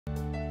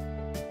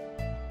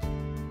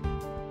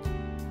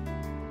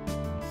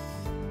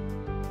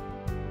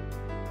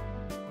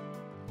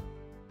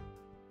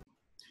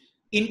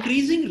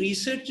Increasing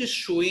research is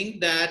showing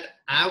that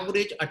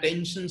average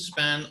attention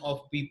span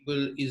of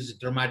people is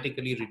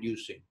dramatically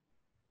reducing.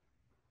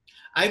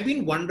 I've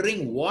been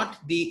wondering what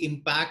the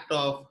impact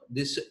of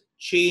this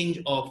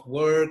change of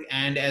work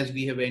and as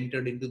we have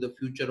entered into the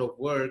future of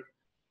work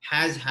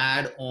has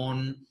had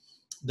on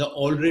the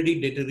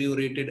already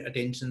deteriorated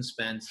attention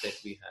spans that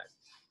we had.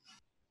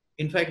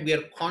 In fact, we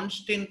are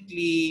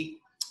constantly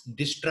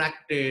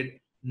distracted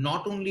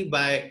not only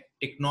by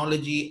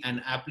technology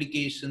and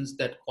applications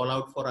that call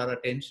out for our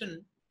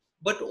attention,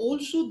 but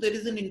also there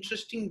is an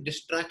interesting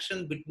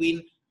distraction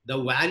between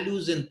the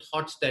values and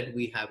thoughts that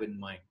we have in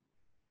mind.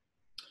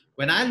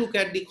 When I look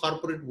at the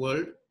corporate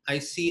world, I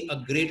see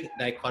a great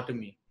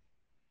dichotomy.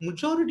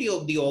 Majority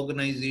of the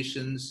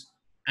organizations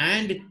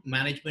and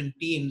management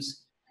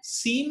teams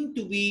seem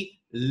to be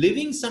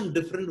living some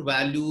different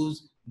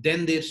values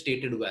than their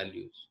stated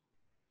values.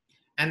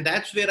 And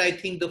that's where I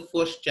think the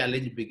first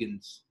challenge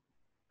begins.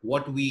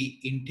 What we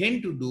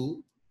intend to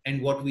do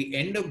and what we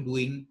end up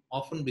doing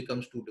often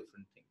becomes two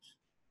different things.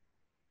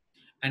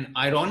 And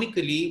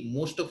ironically,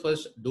 most of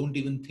us don't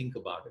even think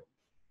about it.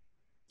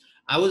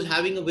 I was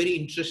having a very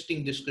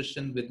interesting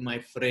discussion with my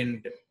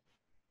friend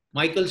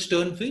Michael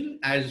Sternfeld,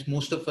 as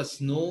most of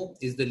us know,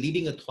 is the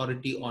leading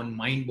authority on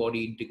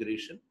mind-body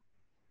integration.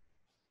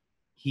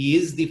 He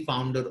is the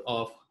founder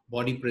of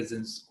Body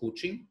Presence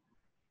Coaching,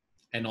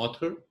 an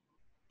author,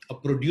 a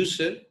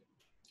producer,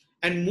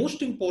 and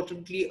most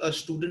importantly, a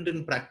student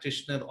and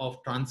practitioner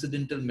of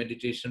transcendental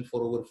meditation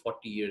for over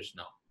 40 years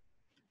now.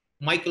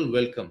 Michael,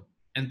 welcome.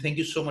 And thank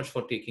you so much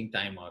for taking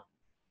time out.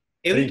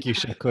 Thank you,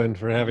 Shaakun,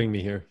 for having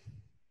me here.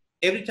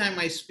 Every time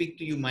I speak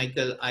to you,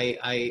 Michael,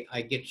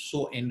 I get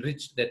so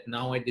enriched that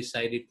now I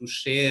decided to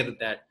share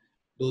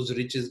those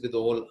riches with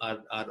all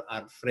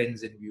our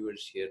friends and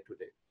viewers here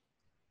today.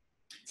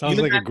 Sounds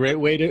like a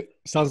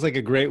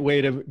great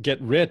way to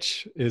get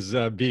rich is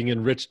being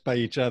enriched by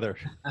each other.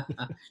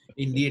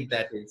 Indeed,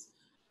 that is.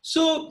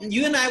 So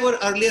you and I were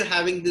earlier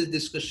having this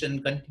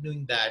discussion,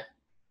 continuing that.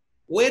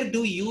 Where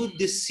do you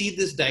see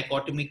this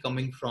dichotomy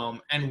coming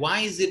from? And why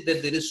is it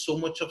that there is so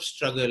much of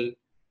struggle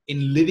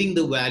in living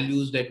the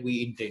values that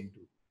we intend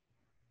to?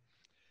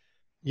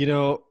 You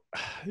know,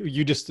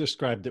 you just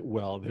described it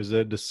well. There's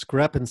a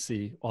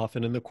discrepancy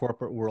often in the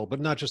corporate world, but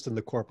not just in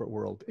the corporate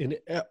world, in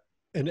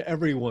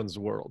everyone's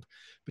world,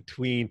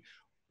 between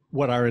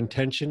what our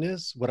intention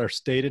is, what our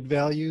stated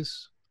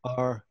values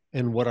are,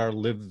 and what our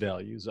lived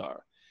values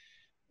are.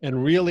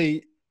 And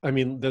really, I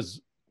mean,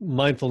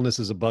 mindfulness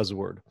is a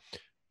buzzword.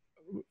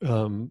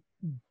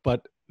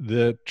 But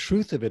the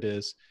truth of it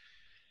is,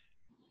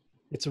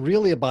 it's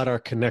really about our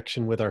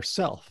connection with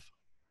ourself,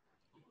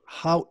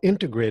 how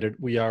integrated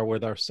we are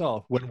with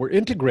ourself. When we're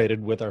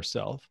integrated with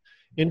ourself,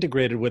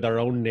 integrated with our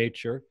own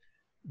nature,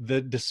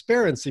 the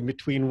disparity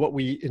between what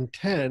we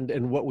intend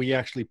and what we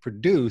actually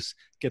produce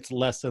gets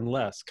less and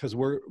less because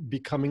we're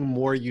becoming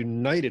more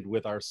united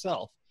with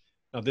ourself.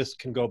 Now, this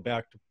can go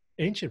back to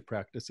ancient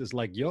practices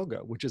like yoga,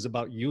 which is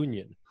about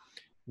union.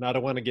 Now, I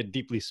don't want to get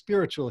deeply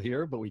spiritual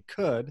here, but we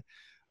could.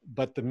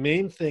 But the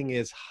main thing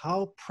is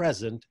how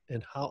present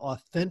and how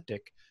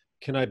authentic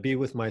can I be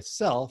with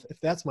myself? If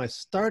that's my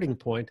starting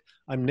point,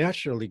 I'm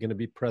naturally going to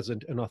be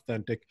present and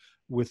authentic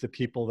with the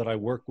people that I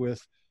work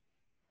with.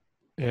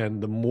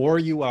 And the more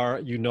you are,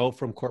 you know,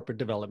 from corporate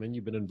development,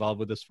 you've been involved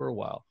with this for a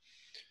while,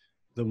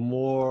 the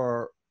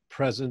more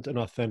present and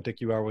authentic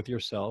you are with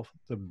yourself,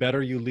 the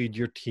better you lead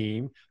your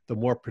team, the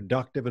more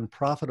productive and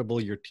profitable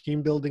your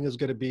team building is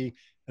going to be,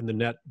 and the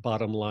net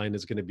bottom line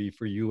is going to be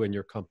for you and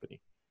your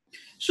company.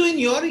 So in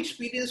your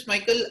experience,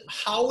 Michael,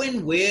 how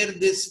and where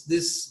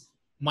this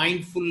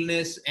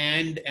mindfulness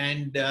and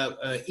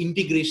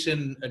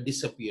integration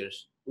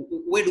disappears?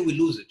 Where do we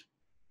lose it?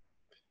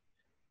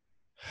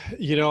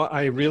 You know,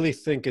 I really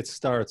think it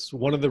starts,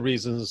 one of the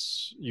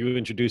reasons you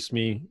introduced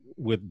me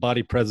with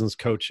body presence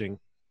coaching,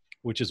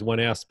 which is one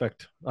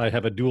aspect. I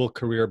have a dual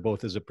career,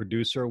 both as a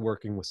producer,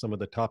 working with some of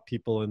the top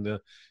people in the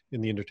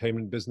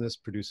entertainment business,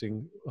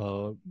 producing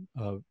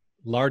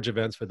large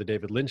events for the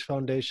David Lynch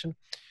Foundation.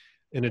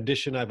 In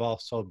addition, I've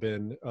also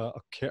been a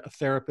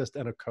therapist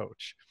and a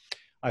coach.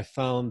 I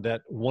found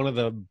that one of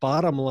the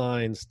bottom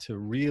lines to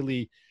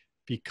really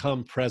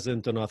become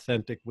present and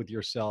authentic with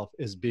yourself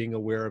is being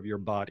aware of your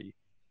body.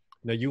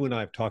 Now, you and I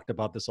have talked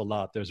about this a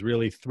lot. There's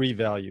really three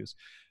values.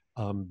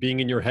 Being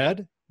in your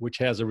head, which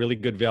has a really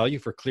good value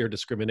for clear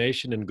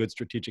discrimination and good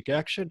strategic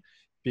action.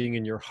 Being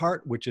in your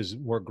heart, which is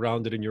more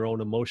grounded in your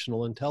own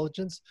emotional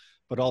intelligence,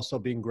 but also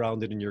being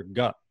grounded in your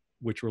gut,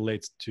 which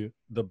relates to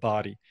the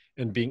body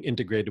and being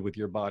integrated with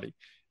your body.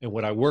 And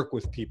what I work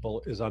with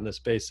people is on this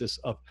basis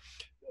of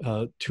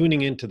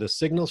tuning into the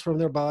signals from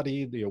their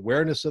body, the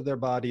awareness of their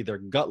body, their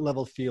gut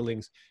level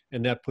feelings,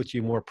 and that puts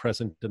you more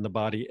present in the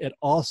body. It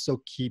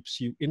also keeps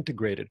you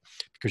integrated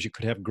because you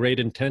could have great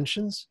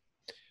intentions.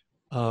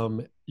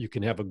 You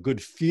can have a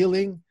good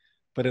feeling,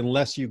 but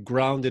unless you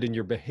ground it in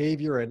your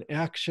behavior and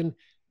action,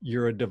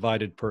 you're a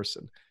divided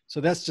person.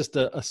 So that's just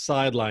a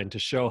sideline to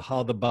show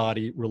how the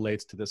body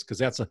relates to this,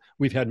 because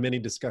we've had many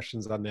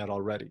discussions on that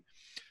already.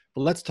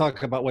 But let's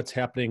talk about what's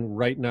happening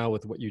right now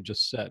with what you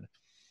just said.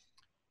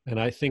 And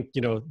I think,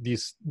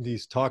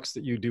 these talks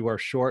that you do are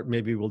short.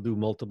 Maybe we'll do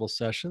multiple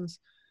sessions.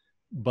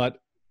 But,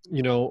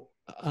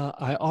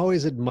 I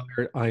always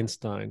admired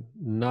Einstein,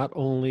 not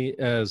only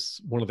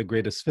as one of the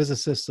greatest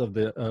physicists of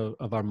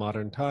our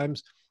modern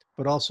times,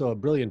 but also a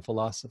brilliant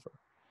philosopher.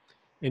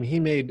 And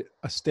he made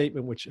a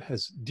statement which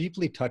has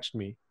deeply touched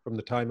me from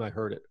the time I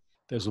heard it.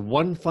 There's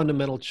one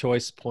fundamental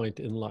choice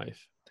point in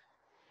life.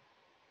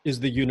 Is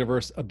the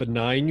universe a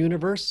benign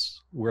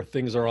universe where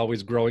things are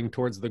always growing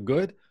towards the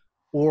good?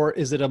 Or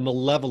is it a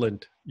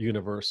malevolent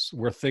universe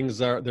where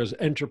there's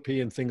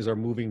entropy and things are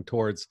moving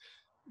towards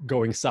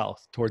going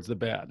south, towards the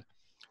bad?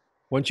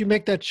 Once you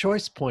make that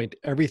choice point,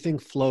 everything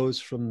flows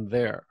from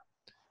there.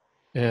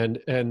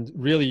 And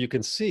really you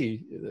can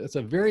see it's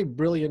a very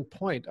brilliant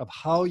point of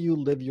how you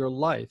live your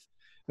life.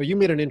 Now, you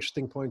made an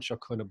interesting point,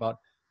 Shaakun, about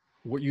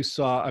what you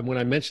saw. And when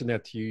I mentioned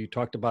that to you, you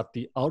talked about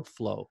the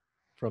outflow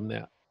from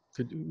that.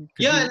 Could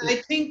Yeah, you? and I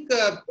think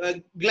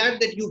glad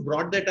that you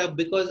brought that up,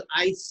 because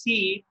I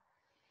see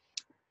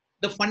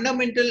the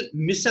fundamental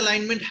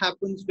misalignment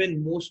happens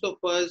when most of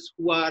us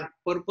who are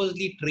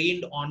purposely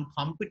trained on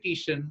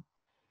competition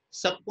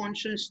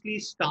subconsciously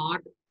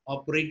start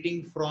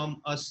operating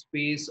from a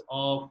space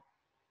of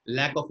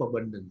lack of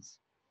abundance.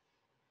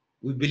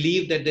 We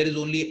believe that there is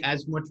only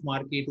as much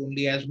market,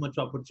 only as much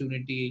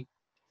opportunity,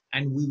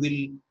 and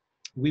we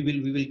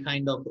will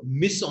kind of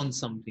miss on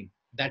something.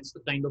 That's the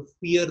kind of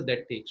fear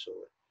that takes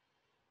over.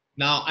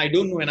 Now, I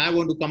don't know, and I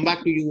want to come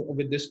back to you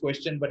with this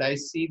question, but I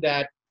see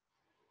that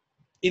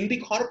in the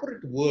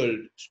corporate world,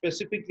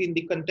 specifically in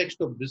the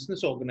context of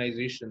business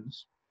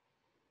organizations,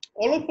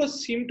 all of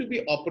us seem to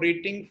be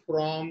operating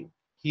from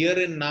here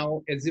and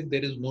now as if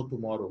there is no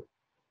tomorrow.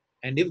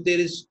 And if there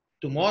is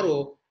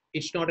tomorrow,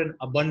 it's not an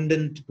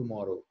abundant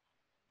tomorrow.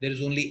 There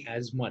is only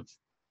as much.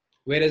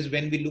 Whereas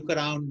when we look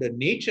around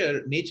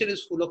nature, nature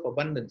is full of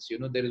abundance.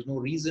 There is no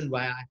reason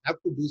why I have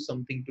to do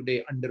something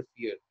today under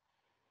fear.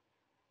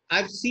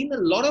 I've seen a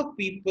lot of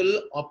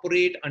people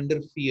operate under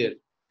fear,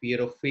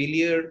 fear of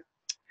failure,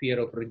 fear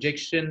of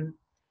rejection,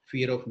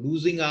 fear of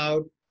losing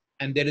out.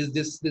 And there is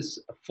this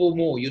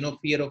FOMO,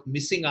 fear of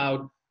missing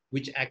out,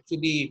 which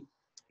actually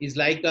is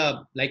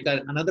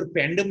another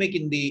pandemic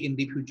in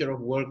the future of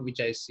work, which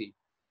I see.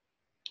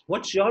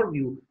 What's your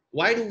view?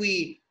 Why do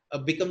we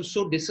become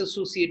so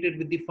disassociated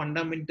with the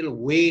fundamental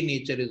way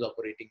nature is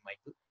operating,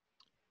 Michael?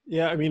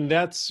 Yeah, I mean,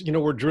 that's,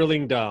 we're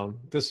drilling down.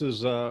 This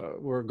is,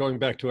 we're going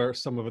back to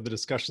some of the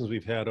discussions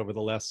we've had over the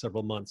last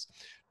several months.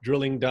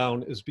 Drilling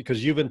down is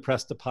because you've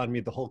impressed upon me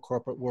the whole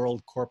corporate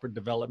world, corporate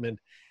development,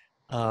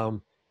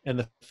 and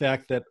the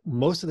fact that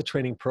most of the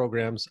training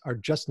programs are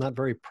just not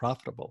very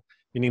profitable,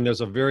 meaning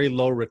there's a very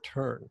low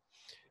return.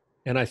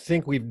 And I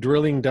think we're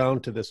drilling down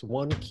to this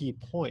one key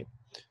point,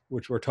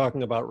 which we're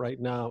talking about right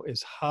now,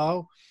 is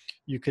how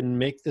you can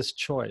make this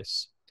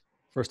choice.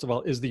 First of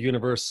all, is the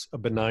universe a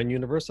benign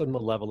universe, a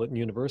malevolent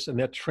universe? And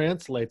that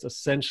translates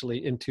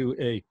essentially into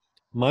a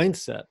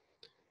mindset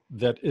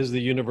that is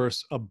the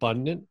universe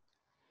abundant,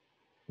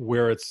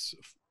 where it's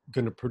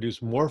going to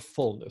produce more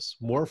fullness,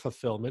 more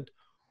fulfillment,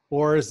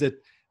 or is it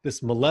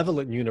this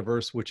malevolent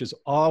universe, which is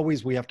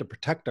always we have to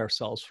protect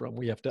ourselves from?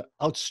 We have to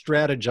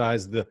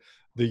out-strategize the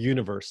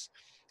universe.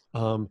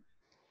 And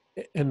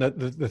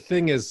the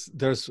thing is,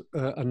 there's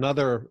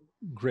another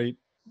great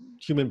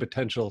human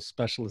potential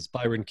specialist,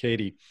 Byron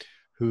Katie,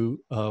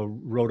 who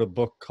wrote a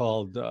book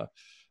called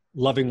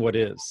Loving What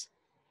Is.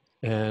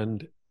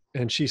 And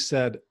she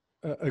said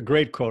a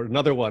great quote,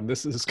 another one,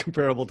 this is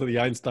comparable to the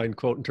Einstein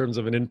quote in terms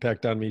of an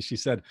impact on me. She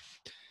said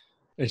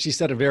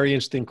a very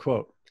interesting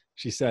quote.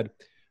 She said,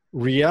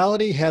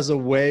 reality has a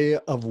way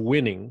of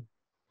winning,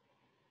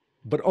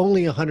 but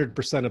only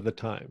 100% of the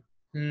time.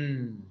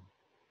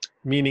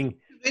 Meaning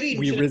Very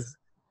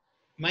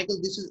Michael,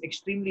 this is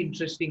extremely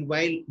interesting.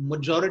 While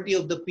majority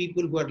of the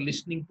people who are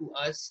listening to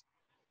us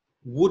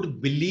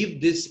would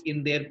believe this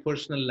in their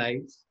personal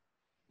lives,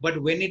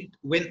 but when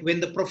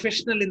the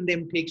professional in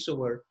them takes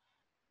over,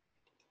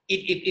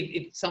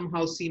 it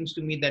somehow seems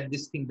to me that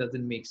this thing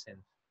doesn't make sense.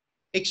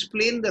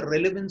 Explain the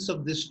relevance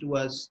of this to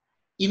us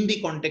in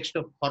the context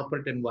of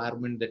corporate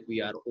environment that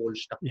we are all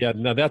stuck in. Yeah,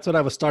 now that's what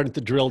I was starting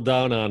to drill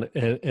down on,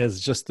 as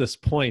just this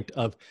point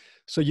of,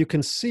 so you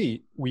can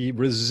see we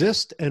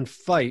resist and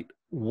fight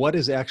what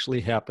is actually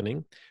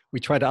happening.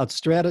 We try to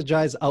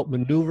out-strategize,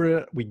 outmaneuver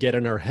it. We get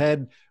in our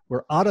head.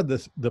 We're out of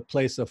the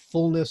place of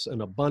fullness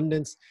and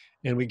abundance,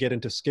 and we get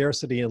into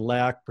scarcity and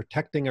lack,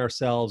 protecting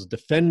ourselves,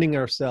 defending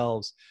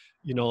ourselves.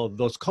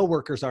 Those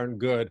coworkers aren't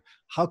good.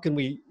 How can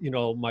we,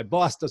 my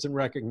boss doesn't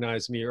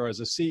recognize me, or as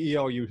a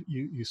CEO,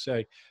 you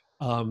say,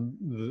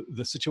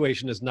 the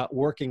situation is not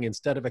working,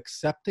 instead of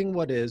accepting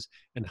what is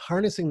and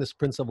harnessing this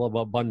principle of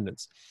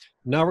abundance.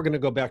 Now we're going to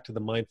go back to the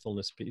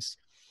mindfulness piece.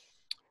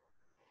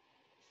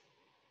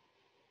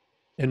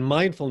 And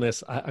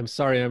mindfulness, I'm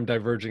sorry, I'm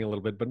diverging a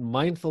little bit, but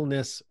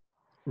mindfulness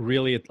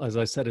really, as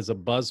I said, is a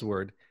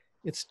buzzword.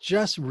 It's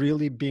just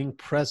really being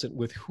present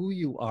with who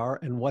you are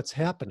and what's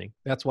happening.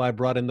 That's why I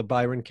brought in the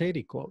Byron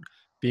Katie quote.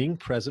 being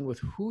present with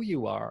who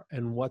you are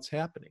and what's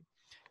happening.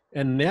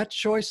 And that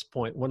choice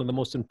point, one of the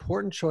most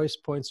important choice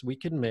points we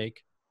can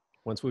make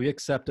once we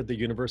accept that the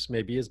universe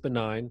maybe is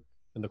benign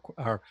and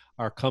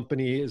our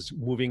company is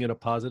moving in a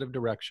positive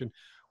direction,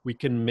 we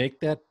can make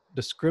that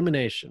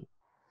discrimination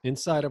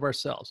inside of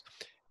ourselves.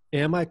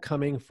 Am I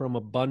coming from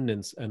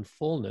abundance and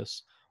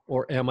fullness,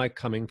 or am I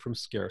coming from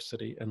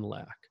scarcity and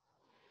lack?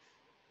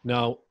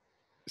 Now,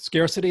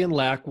 scarcity and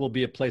lack will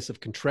be a place of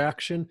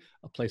contraction,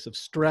 a place of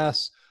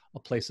stress, a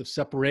place of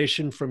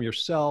separation from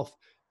yourself.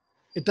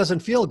 It doesn't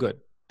feel good.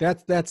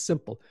 That's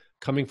simple.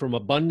 Coming from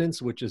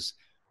abundance, which is,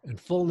 and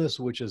fullness,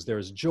 which is,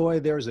 there's joy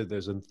there,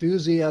 there's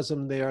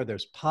enthusiasm there,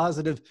 there's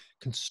positive,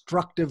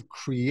 constructive,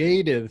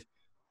 creative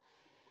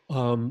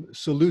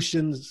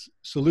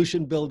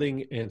solution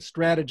building and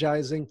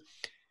strategizing.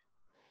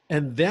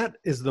 And that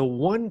is the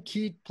one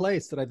key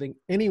place that I think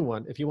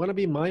anyone, if you want to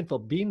be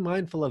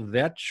mindful of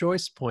that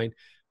choice point,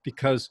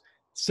 because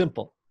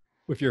simple.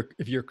 If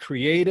you're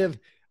creative,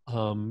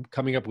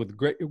 coming up with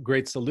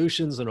great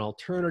solutions and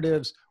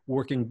alternatives,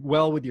 working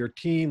well with your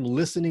team,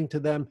 listening to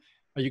them,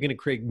 are you going to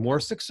create more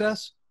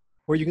success,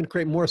 or are you going to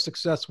create more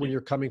success when you're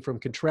coming from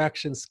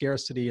contraction,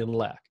 scarcity, and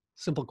lack?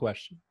 Simple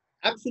question.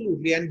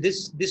 Absolutely, and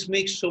this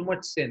makes so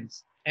much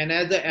sense. And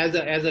as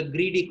a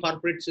greedy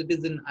corporate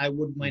citizen,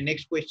 my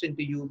next question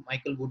to you,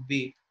 Michael, would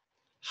be,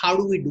 how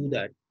do we do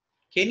that?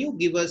 Can you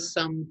give us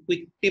some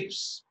quick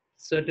tips,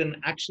 certain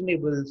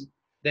actionables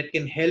that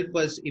can help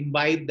us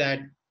imbibe that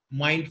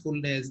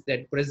mindfulness,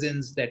 that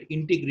presence, that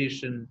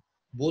integration,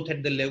 both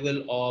at the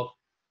level of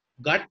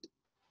gut,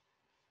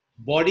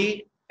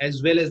 body,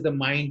 as well as the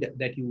mind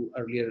that you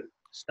earlier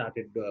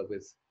started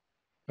with?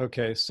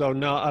 Okay, so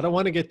now I don't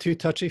want to get too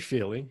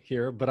touchy-feely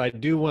here, but I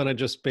do want to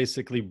just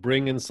basically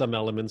bring in some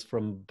elements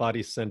from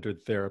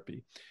body-centered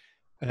therapy.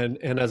 And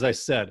as I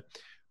said,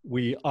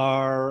 we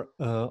are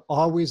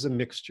always a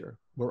mixture.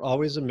 We're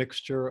always a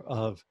mixture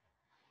of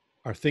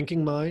our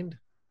thinking mind,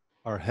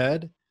 our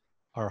head,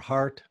 our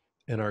heart,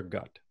 and our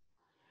gut.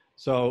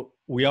 So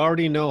we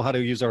already know how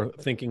to use our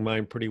thinking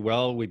mind pretty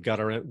well.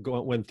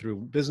 Went through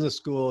business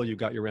school, you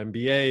got your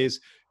MBAs,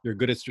 you're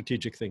good at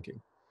strategic thinking.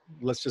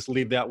 Let's just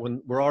leave that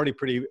one. We're already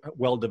pretty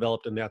well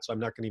developed in that, so I'm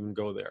not going to even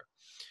go there.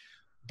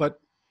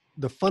 But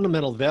the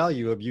fundamental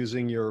value of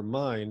using your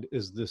mind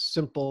is this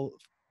simple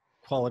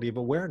quality of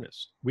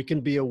awareness. We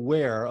can be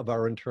aware of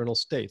our internal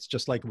states,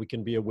 just like we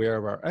can be aware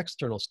of our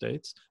external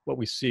states, what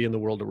we see in the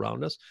world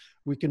around us.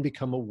 We can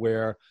become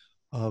aware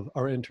of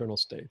our internal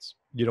states.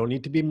 You don't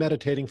need to be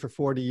meditating for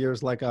 40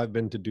 years like I've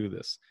been to do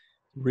this.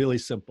 Really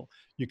simple.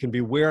 You can be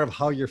aware of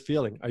how you're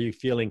feeling. Are you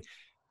feeling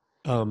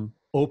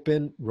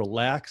open,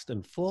 relaxed,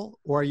 and full,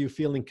 or are you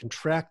feeling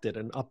contracted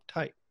and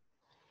uptight?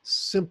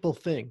 Simple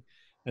thing.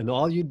 And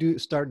all you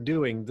start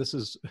doing, this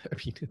is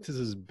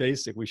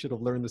basic. We should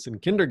have learned this in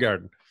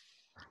kindergarten,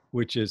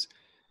 which is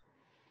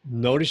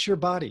notice your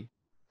body.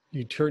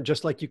 You turn,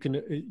 just like you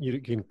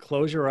can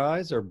close your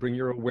eyes or bring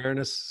your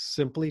awareness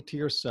simply to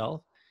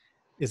yourself.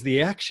 Is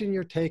the action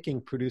you're taking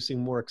producing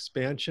more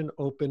expansion,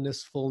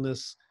 openness,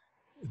 fullness,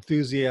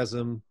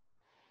 enthusiasm,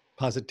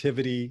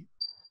 positivity,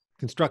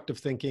 constructive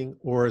thinking,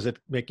 or is it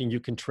making you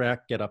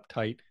contract, get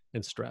uptight,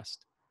 and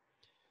stressed?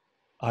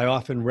 I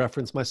often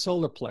reference my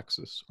solar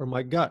plexus or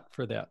my gut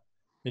for that.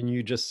 And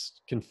you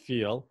just can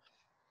feel,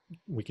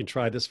 we can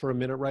try this for a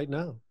minute right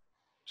now.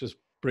 Just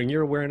bring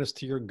your awareness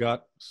to your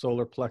gut,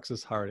 solar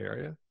plexus, heart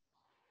area,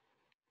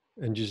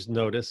 and just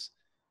notice,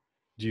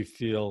 do you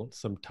feel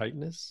some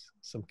tightness,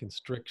 some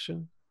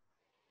constriction,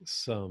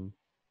 some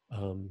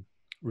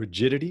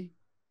rigidity,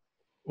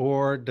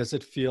 or does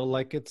it feel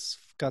like it's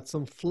got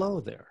some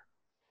flow there?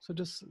 So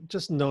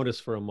just notice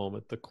for a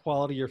moment the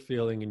quality you're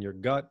feeling in your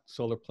gut,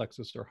 solar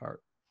plexus, or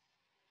heart.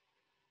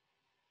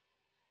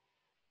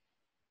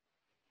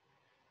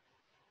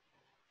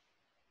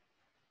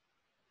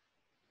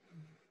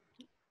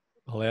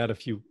 I'll add a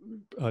few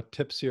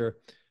tips here.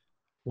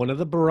 One of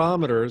the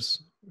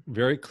barometers,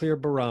 very clear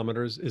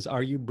barometers, is,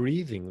 are you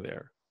breathing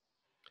there?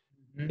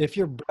 Mm-hmm. If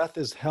your breath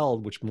is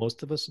held, which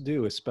most of us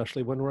do,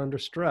 especially when we're under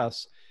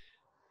stress,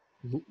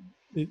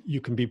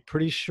 you can be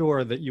pretty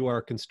sure that you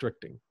are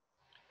constricting.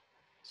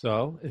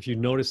 So if you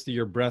notice that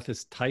your breath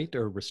is tight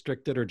or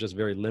restricted or just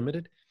very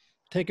limited,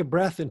 take a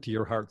breath into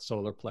your heart,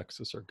 solar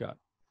plexus, or gut.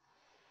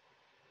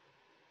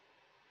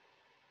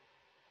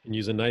 And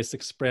use a nice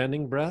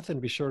expanding breath and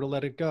be sure to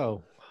let it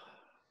go.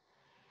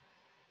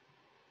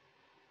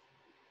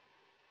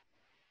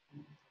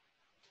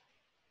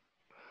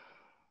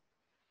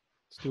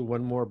 Let's do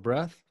one more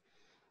breath.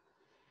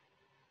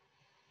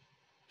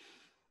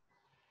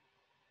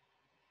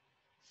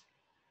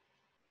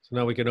 So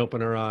now we can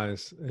open our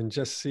eyes and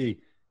just see,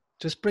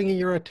 just bringing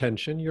your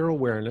attention, your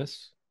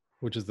awareness,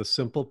 which is the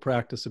simple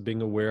practice of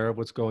being aware of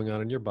what's going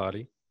on in your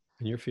body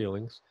and your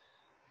feelings.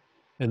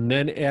 And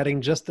then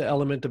adding just the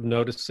element of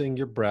noticing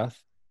your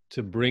breath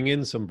to bring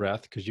in some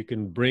breath, because you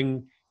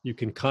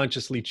can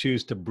consciously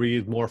choose to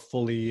breathe more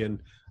fully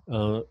and,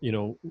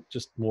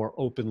 just more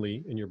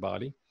openly in your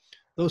body.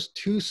 Those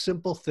two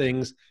simple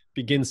things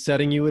begin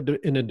setting you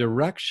in a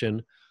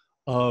direction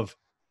of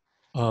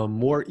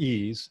more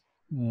ease,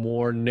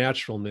 more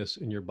naturalness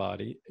in your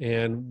body.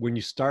 And when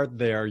you start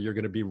there, you're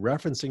going to be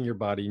referencing your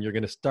body, and you're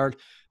going to start.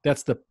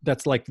 That's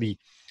like the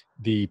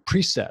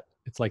preset.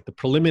 It's like the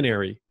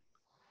preliminary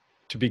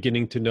to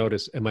beginning to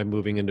notice: am I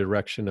moving in the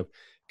direction of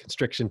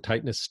constriction,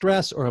 tightness,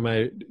 stress, or am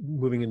I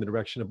moving in the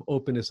direction of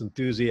openness,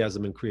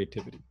 enthusiasm, and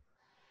creativity?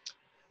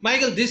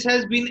 Michael, this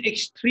has been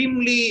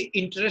extremely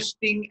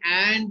interesting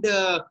and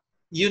a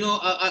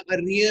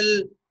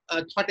real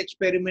thought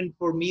experiment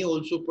for me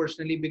also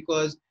personally,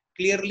 because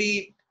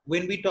clearly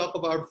when we talk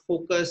about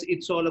focus,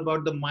 it's all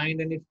about the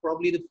mind, and it's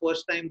probably the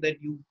first time that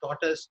you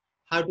taught us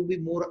how to be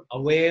more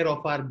aware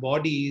of our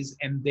bodies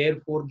and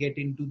therefore get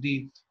into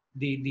the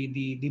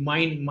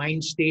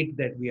mind state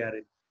that we are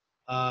in.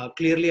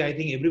 Clearly, I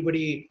think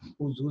everybody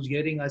who's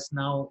hearing us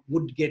now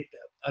would get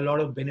a lot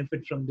of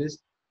benefit from this.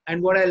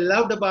 And what I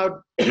loved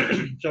about,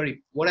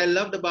 sorry, what I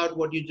loved about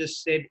what you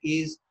just said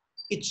is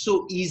it's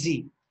so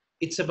easy.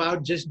 It's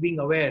about just being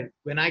aware.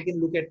 When I can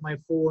look at my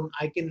phone,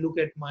 I can look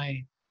at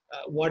my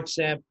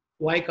WhatsApp.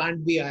 Why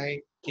can't be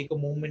I take a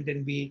moment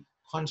and be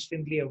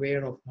constantly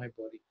aware of my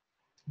body?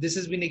 This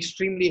has been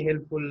extremely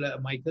helpful,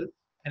 Michael.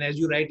 And as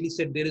you rightly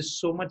said, there is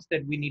so much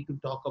that we need to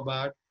talk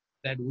about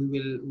that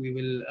we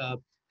will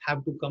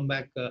have to come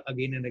back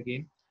again and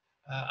again.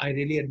 I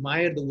really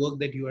admire the work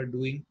that you are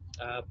doing.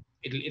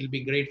 It'll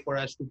be great for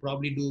us to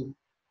probably do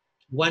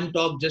one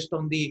talk just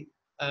on the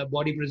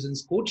body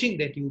presence coaching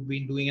that you've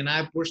been doing, and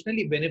I've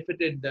personally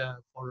benefited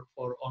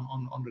for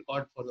on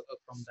record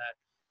from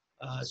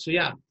that. So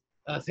yeah,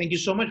 thank you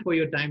so much for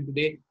your time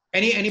today.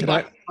 Any Can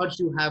I? thoughts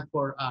you have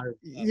for our?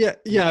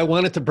 Yeah. I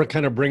wanted to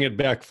kind of bring it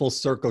back full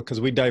circle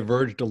because we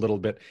diverged a little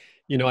bit.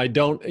 I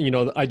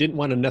didn't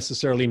want to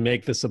necessarily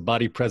make this a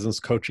body presence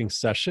coaching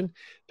session.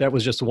 That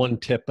was just one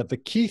tip. But the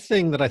key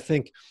thing that I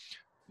think,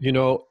 you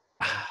know,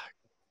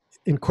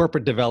 in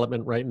corporate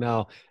development right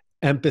now,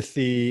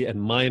 empathy and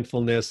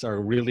mindfulness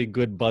are really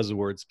good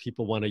buzzwords.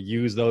 People want to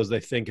use those. They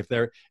think if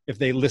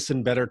they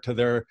listen better to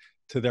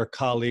their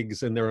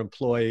colleagues and their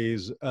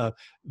employees,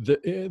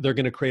 they're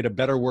going to create a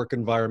better work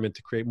environment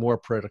to create more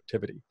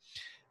productivity.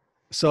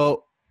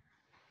 So,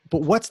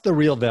 but what's the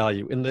real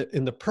value in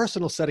the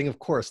personal setting? Of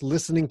course,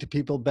 listening to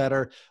people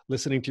better,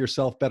 listening to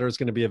yourself better is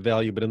going to be a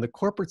value. But in the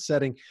corporate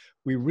setting,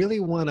 we really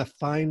want to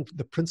find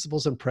the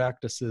principles and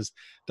practices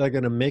that are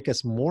going to make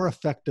us more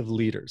effective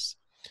leaders.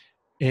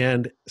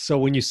 And so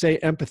when you say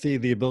empathy,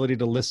 the ability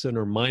to listen,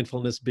 or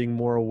mindfulness, being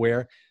more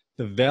aware,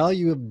 the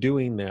value of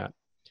doing that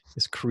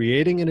is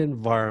creating an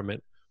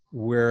environment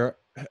where,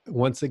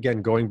 once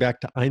again, going back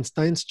to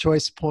Einstein's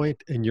choice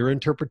point and your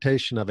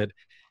interpretation of it,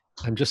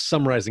 I'm just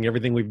summarizing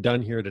everything we've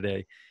done here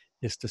today,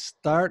 is to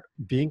start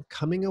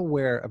becoming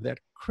aware of that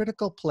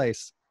critical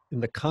place in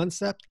the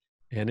concept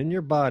and in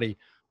your body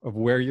of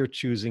where you're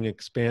choosing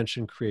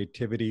expansion,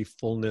 creativity,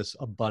 fullness,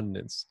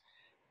 abundance,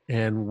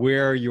 and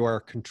where you are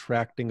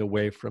contracting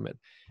away from it.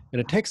 And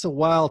it takes a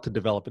while to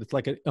develop it. It's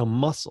like a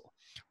muscle.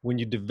 When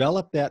you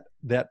develop that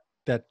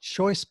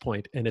choice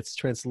point and its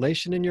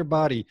translation in your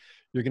body,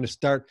 you're going to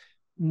start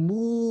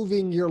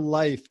moving your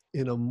life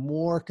in a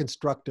more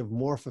constructive,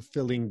 more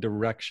fulfilling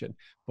direction,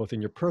 both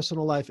in your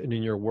personal life and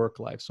in your work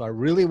life. So I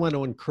really want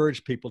to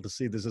encourage people to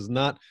see this is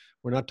not,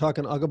 we're not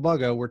talking ugga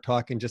bugga, we're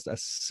talking just a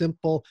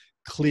simple,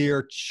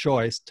 clear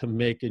choice to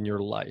make in your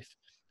life.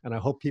 And I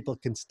hope people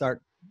can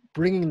start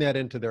bringing that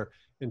into their,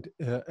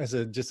 as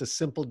just a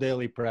simple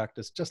daily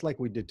practice, just like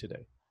we did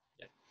today.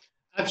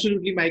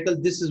 Absolutely, Michael.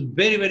 This is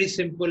very, very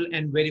simple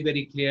and very,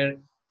 very clear.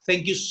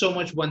 Thank you so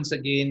much once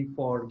again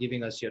for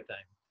giving us your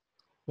time.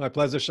 My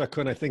pleasure,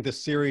 Shaakun. I think the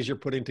series you're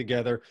putting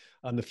together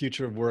on the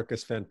future of work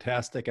is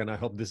fantastic. And I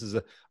hope this is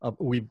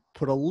we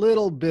put a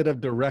little bit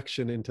of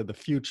direction into the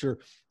future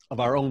of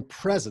our own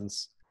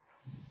presence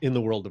in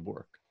the world of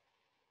work.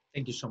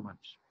 Thank you so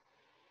much.